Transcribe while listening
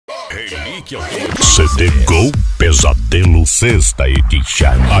Relíquia Automotiva CD Gol Pesadelo sexta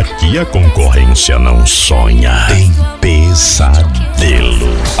edição. Aqui a concorrência não sonha, tem pesadelo.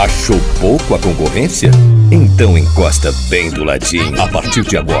 Achou pouco a concorrência? Então encosta bem do ladinho. A partir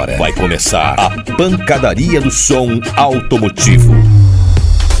de agora vai começar a pancadaria do som automotivo.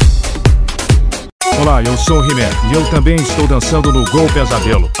 Olá, eu sou o He-Man e eu também estou dançando no Gol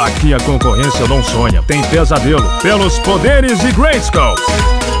Pesadelo. Aqui a concorrência não sonha, tem pesadelo pelos poderes de Grayskull.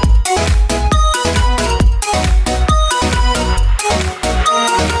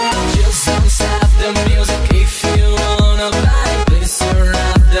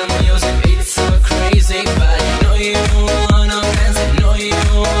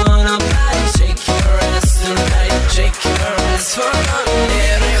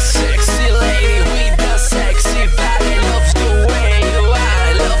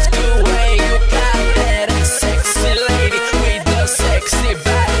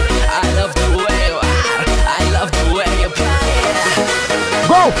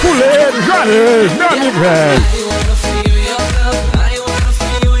 Fuleiro, Juarez, meu amigo velho.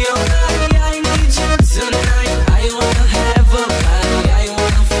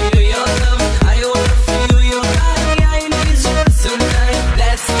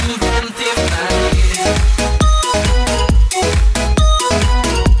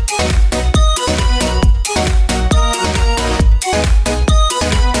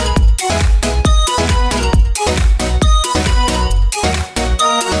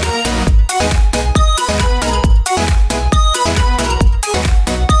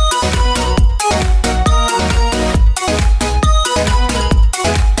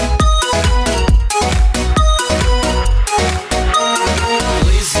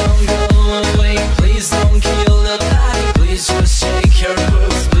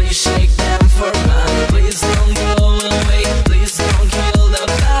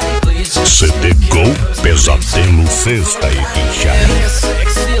 CD Gol Pesadelo sexta edição.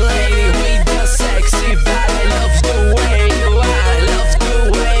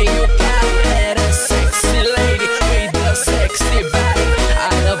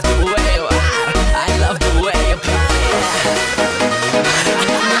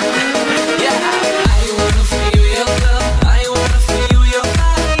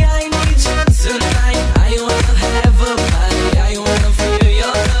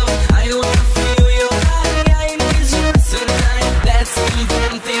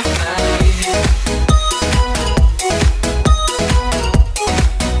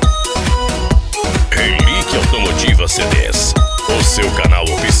 Relíquia Automotiva CDs, o seu canal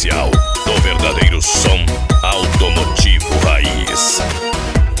oficial do verdadeiro som automotivo raiz.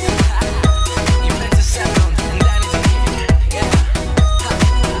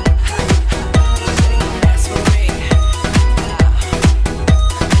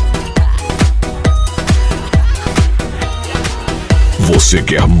 Você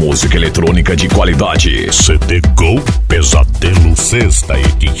quer música eletrônica de qualidade? CD Gol Pesadelo sexta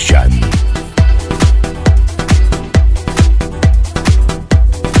edição.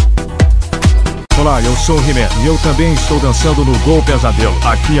 Olá, eu sou o He-Man e eu também estou dançando no Gol Pesadelo.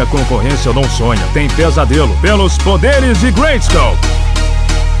 Aqui a concorrência não sonha, tem pesadelo pelos poderes de Grayskull.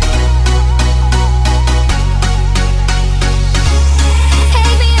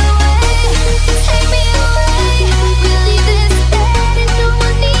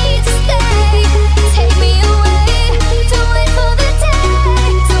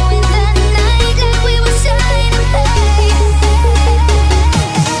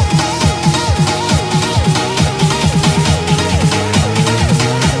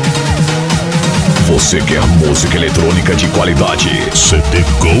 Você quer música eletrônica de qualidade? CD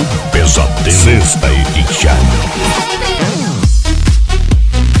Gol Pesadelo sexta edição.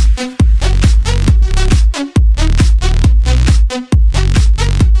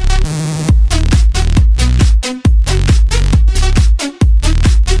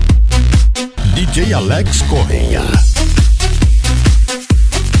 DJ Alex Correia.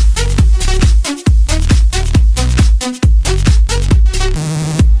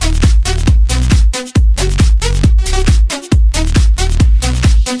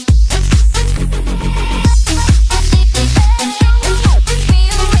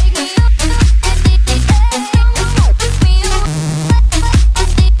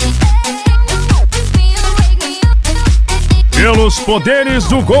 Pelos poderes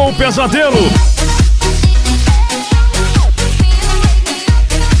do Gol Pesadelo.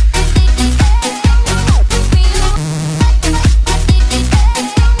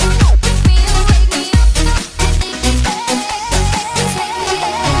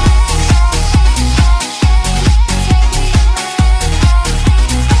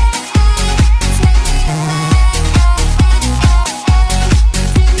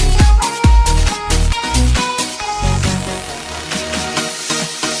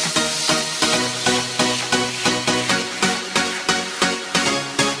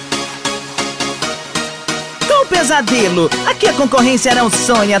 Pesadelo. Aqui a concorrência não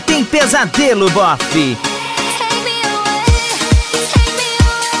sonha, tem pesadelo, bofe.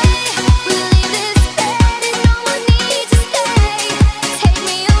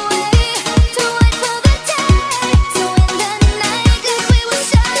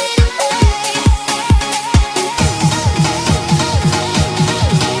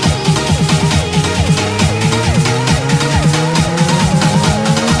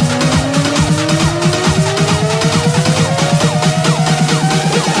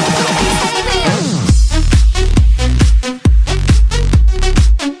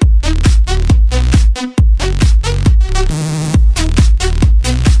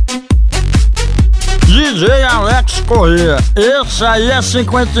 Correia, esse aí é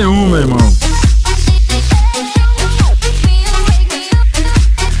 51, meu irmão.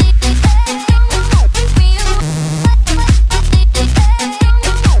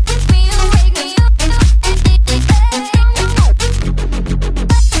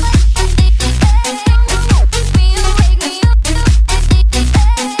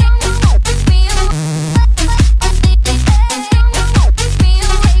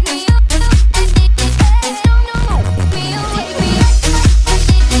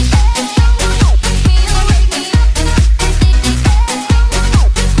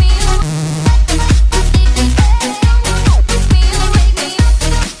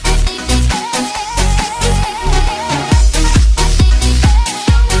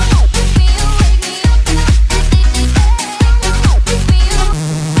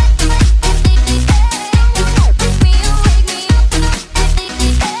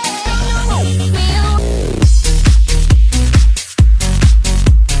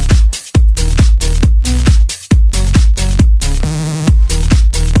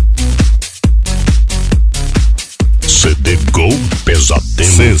 CD Gol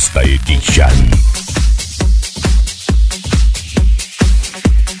Pesadelo Sexta Edition.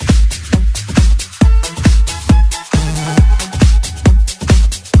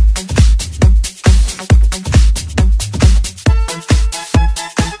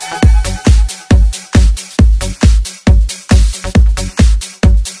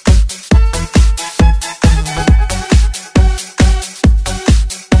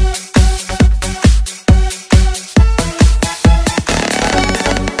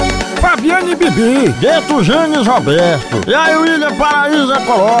 Gueto Janes Roberto. E aí, William Paraíso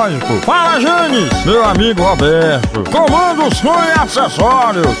Ecológico. Fala, Janes, meu amigo Roberto. Comando som e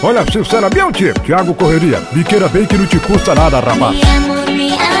acessórios. Olha, sinceramente, Thiago Correia, me queira bem que não te custa nada, rapaz. Mi amor,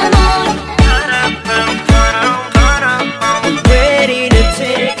 mi amor. Ready to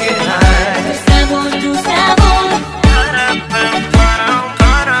take it high. Tu sabor, tu sabor. Alright.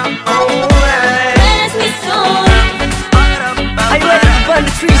 Eres mi sol. Are you ready to burn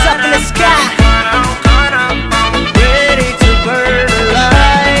the trees up in the sky?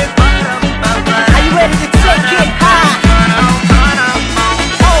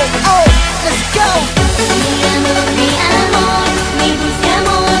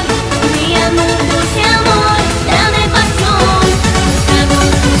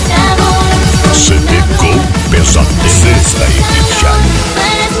 Sexta Edition.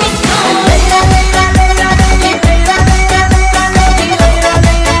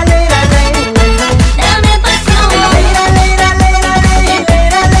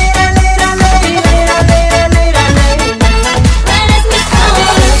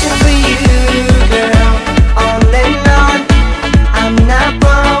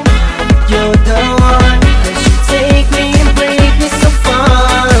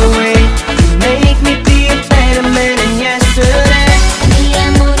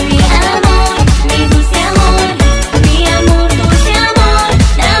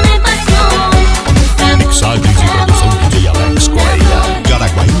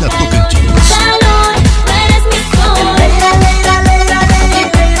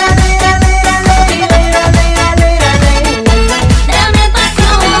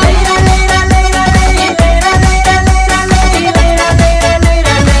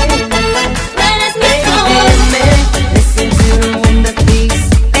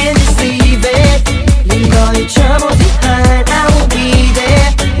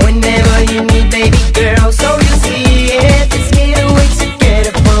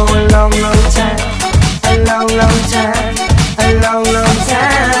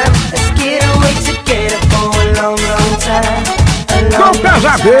 Gol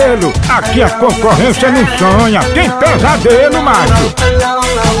Pesadelo, aqui a concorrência não sonha, tem pesadelo, macho.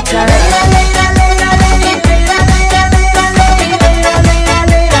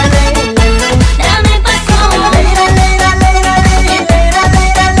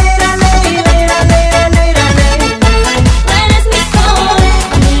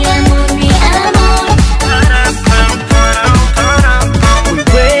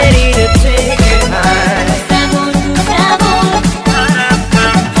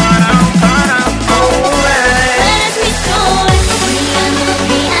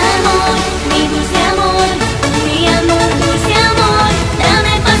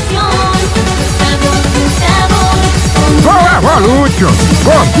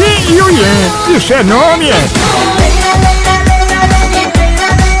 Gordinho e o Ian, isso é nome, é?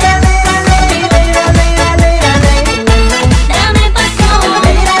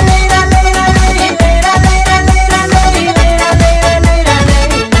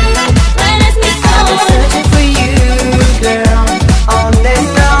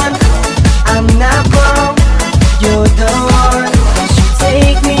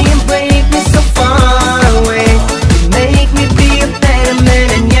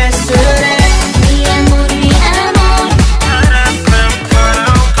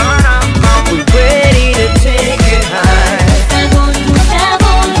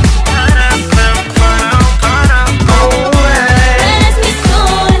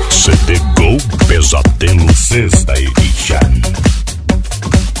 Pesadelo Sexta Edition.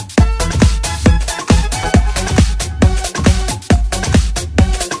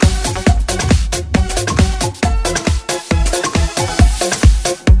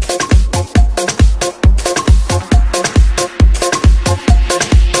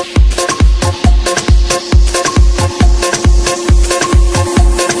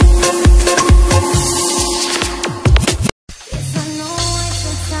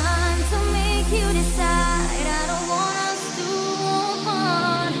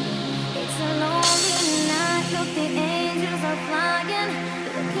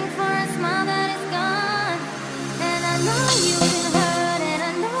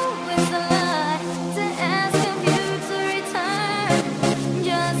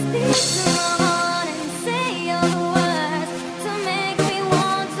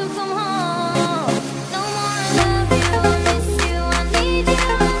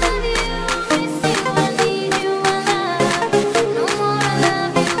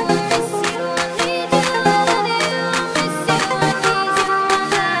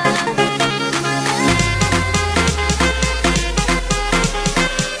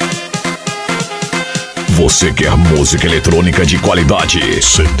 Você quer música eletrônica de qualidade?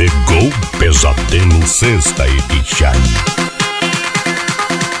 CD Gol Pesadelo Sexta Edition.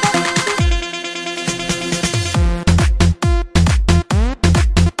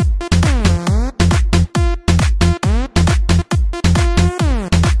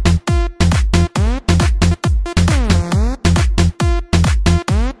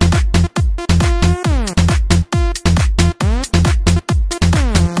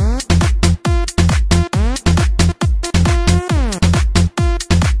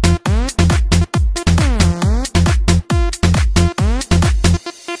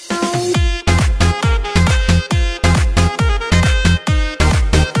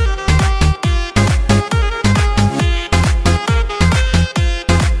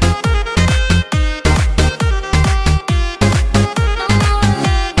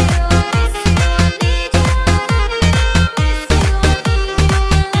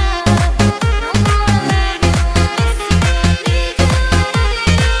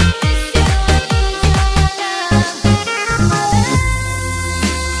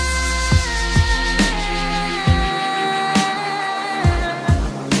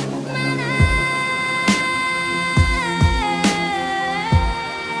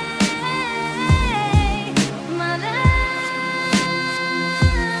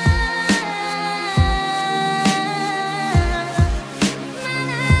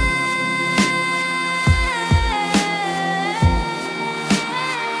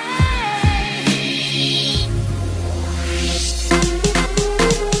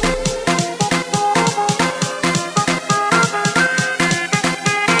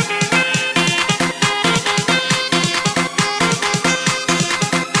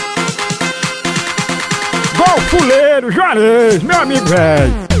 Fuleiro, Juarez, meu amigo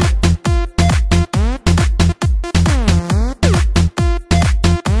velho.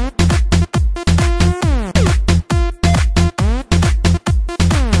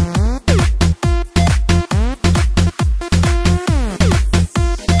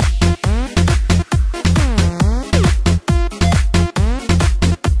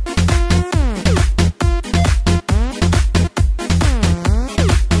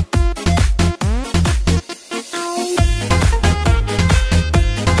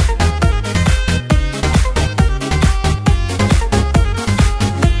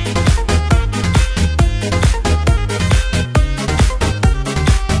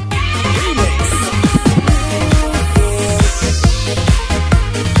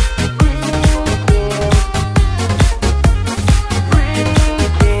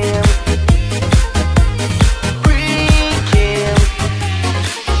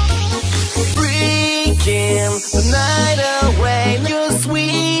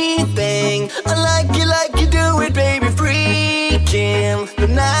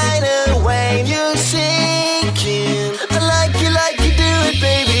 night away. You're shaking. I like you do it,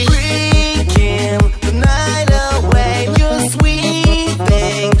 baby. Freaking the night away. You're sweet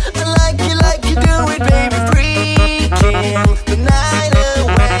thing. I like you do it, baby. Freaking the night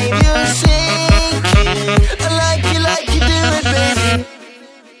away. You're shaking. I like you do it, baby.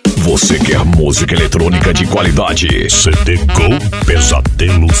 Você quer música eletrônica de qualidade? CD Gol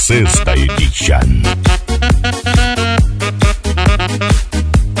Pesadelo 6ª edição.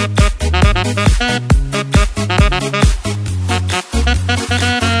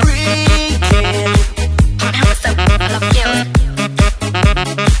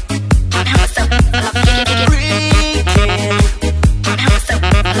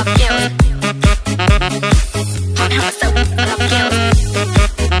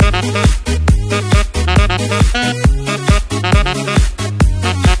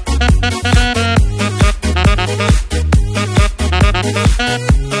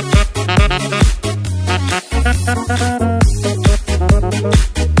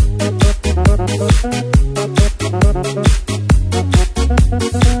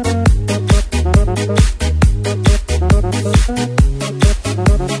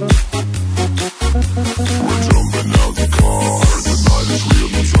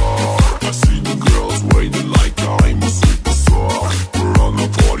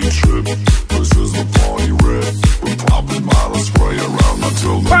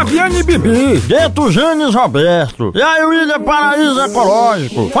 Dentro Janes Roberto. E aí, William Paraíso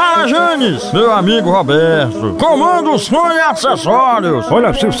Ecológico. Fala, Janes, meu amigo Roberto. Comando som e acessórios.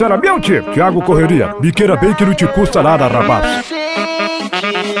 Olha, sinceramente, Thiago Correia, biqueira bem que não te custa nada, rapaz.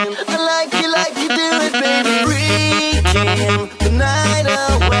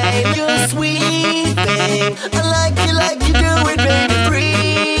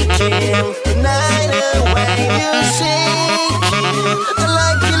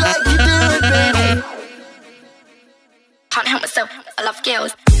 Can't help myself, I love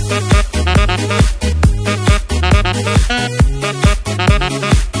girls.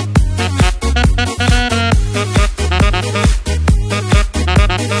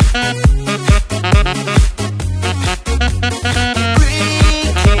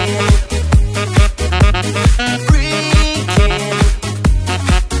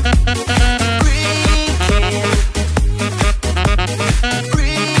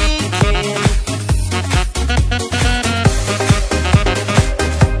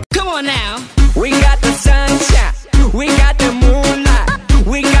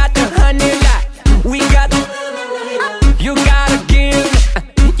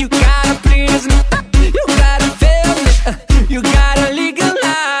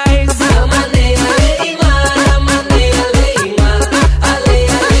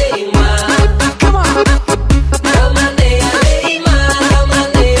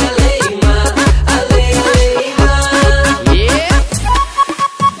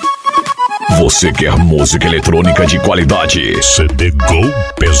 Você quer música eletrônica de qualidade? CD Gol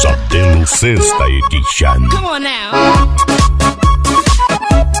Pesadelo 6ª edição. Come on now.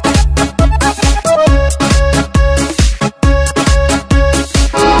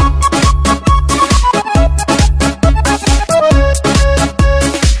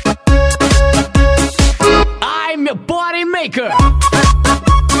 I'm your body maker.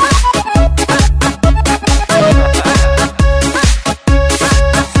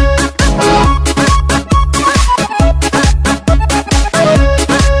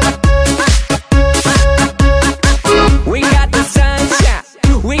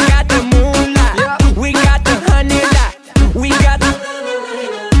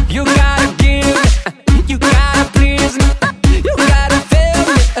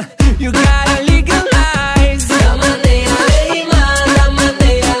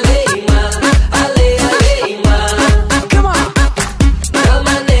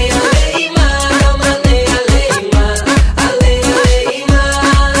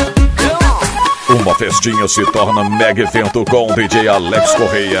 Festinha se torna mega evento com DJ Alex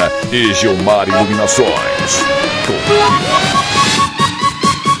Correia e Gilmar Iluminações.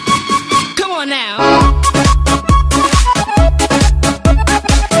 Come on now.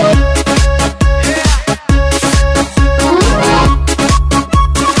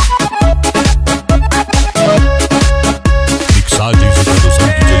 Mixagens e produção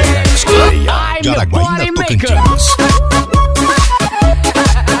de DJ Alex Correia, de Araguaína, Tocantins.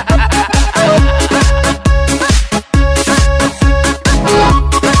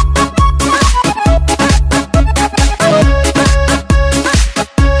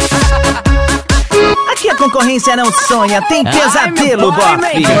 Concorrência não sonha, tem pesadelo,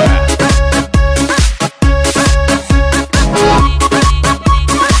 bofe.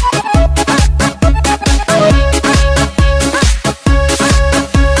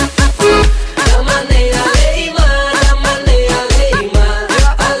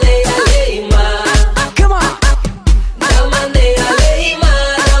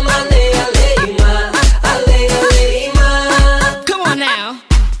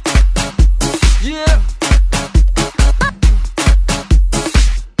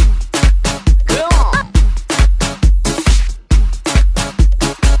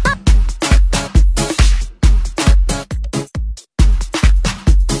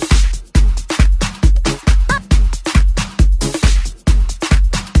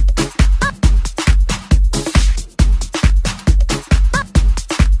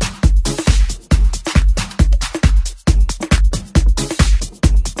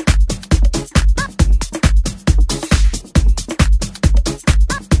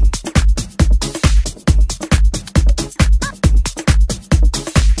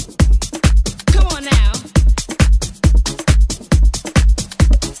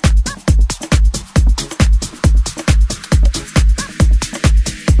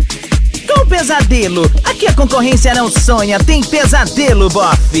 Pesadelo, aqui a concorrência não sonha, tem pesadelo,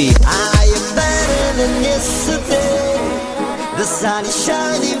 bofe. I am better than yesterday. The sun is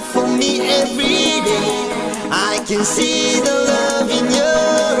shining for me every day. I can see the love in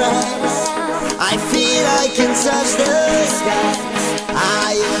your eyes. I feel I can touch the skies.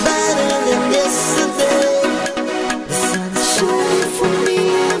 I am better than yesterday. The sun is shining for me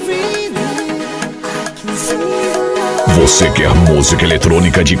every day. I can see the love. Você quer música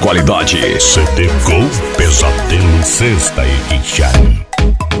eletrônica de qualidade? CD Gol Pesadelo Sexta Edition.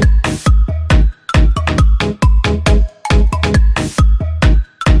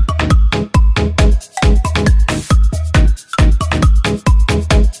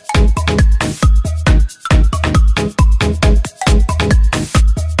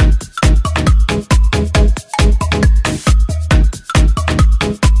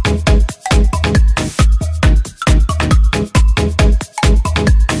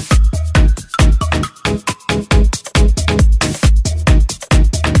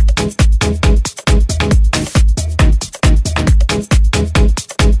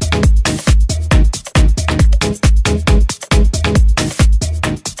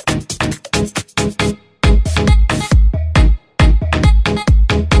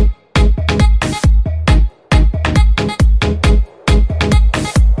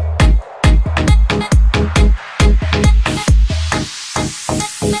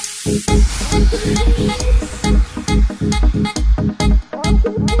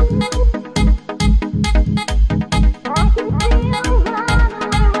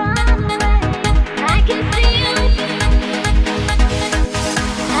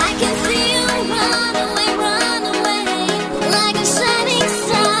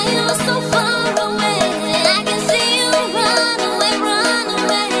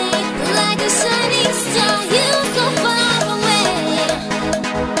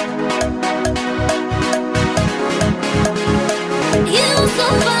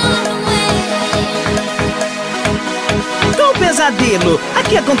 Gol Pesadelo,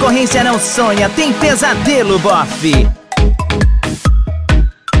 aqui a concorrência não sonha, tem pesadelo, bofe.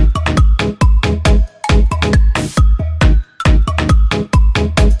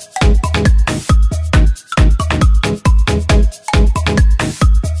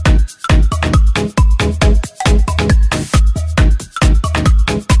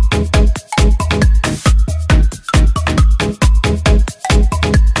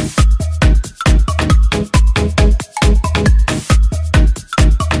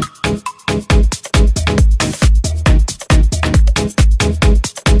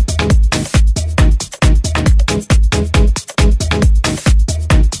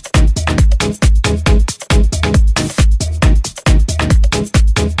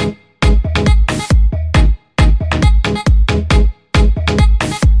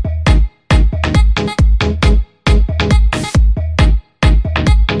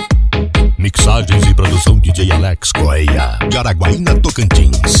 Mixagens e produção DJ Alex Correia, de Araguaína,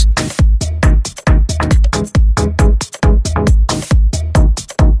 Tocantins.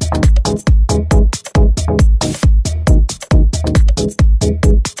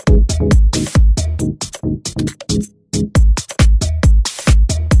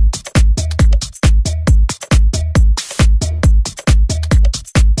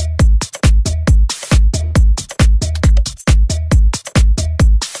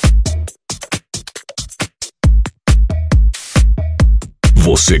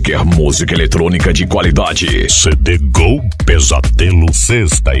 Você quer música eletrônica de qualidade? CD Gol Pesadelo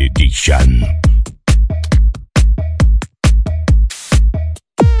Sexta Edition.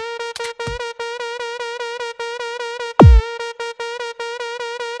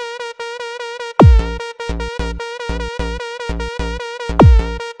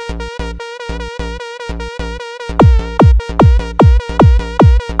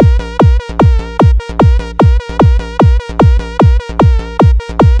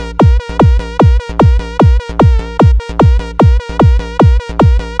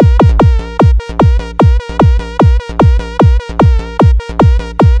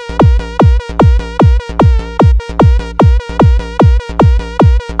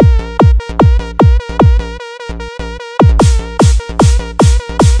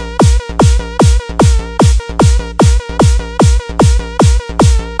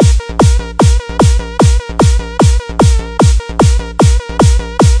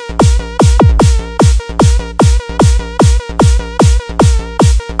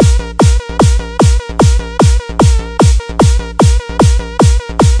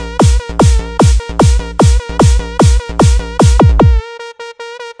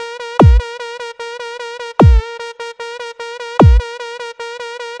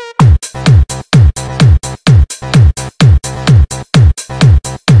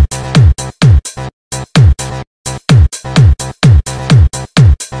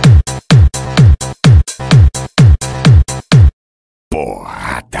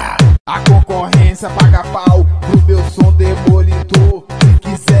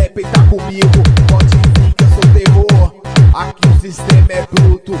 sistema é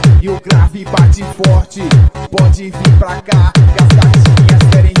bruto e o grave bate forte. Pode vir pra cá que as gatinhas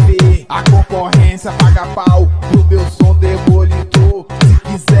querem ver. A concorrência paga pau pro meu som demolidor. Se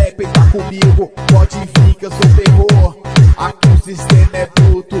quiser peitar comigo, pode vir que eu sou terror. Aqui o sistema é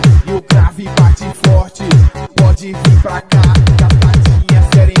bruto e o grave bate forte. Pode vir pra cá que as gatinhas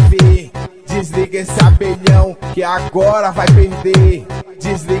querem ver. Desliga esse abelhão que agora vai perder.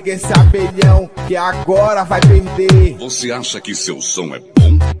 Desliga esse abelhão que agora vai perder. Você acha que seu som é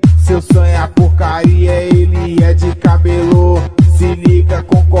bom? Seu som é a porcaria, ele é de camelô. Se liga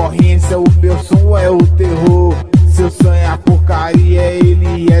concorrência, o meu som é o terror. Seu som é a porcaria,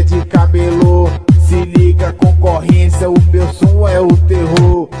 ele é de camelô. Se liga concorrência, o meu som é o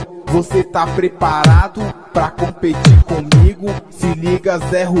terror. Você tá preparado pra competir comigo? Se liga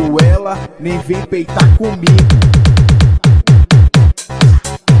Zé Ruela, nem vem peitar comigo.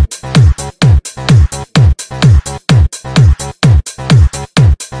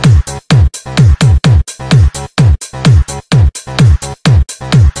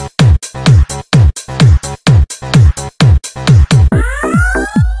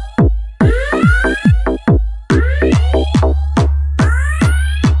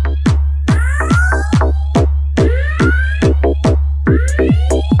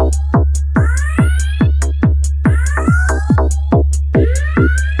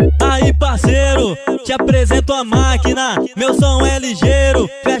 Te apresento a máquina, meu som é ligeiro.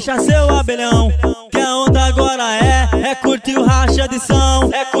 Fecha seu abelhão, que a onda agora é curtir o racha de som.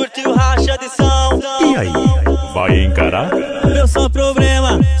 É curtir o racha de som. E aí, vai encarar? Meu som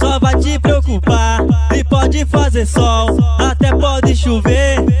problema só vai te preocupar. E pode fazer sol, até pode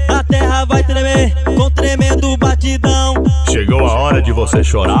chover. A terra vai tremer com tremendo batidão. Chegou a hora de você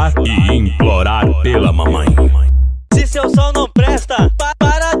chorar e implorar pela mamãe. Se seu som não presta,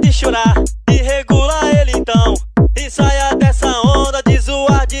 para de chorar e regula ele então. E saia dessa onda de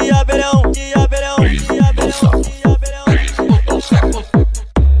zoar de abelhão, de abelhão, de abelhão, de abelhão.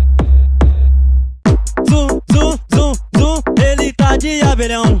 Zum, zum, zum, zum, ele tá de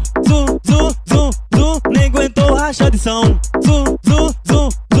abelhão. Zum, zum, zum, zum, nem aguentou racha de som. Zum, zum, zum,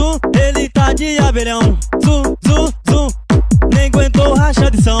 zum, ele tá de abelhão. Zum, zum, zum, nem aguentou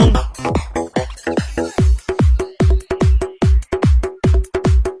racha de som.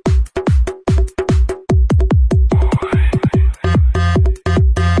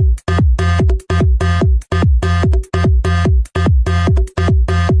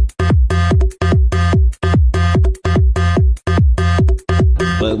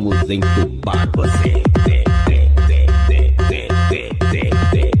 Vamos entubar você.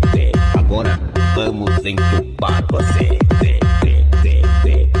 Agora vamos entubar você.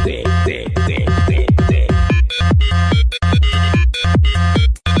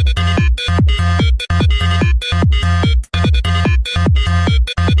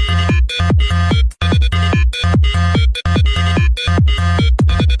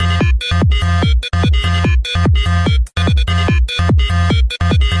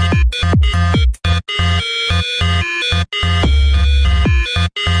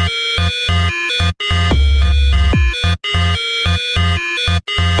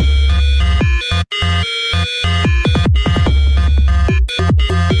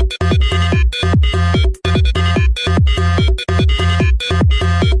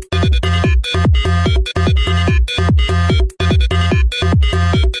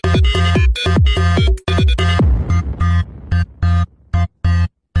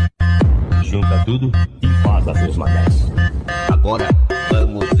 Junta tudo e faz a mesma dessa. Agora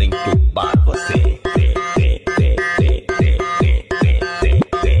vamos entubar você.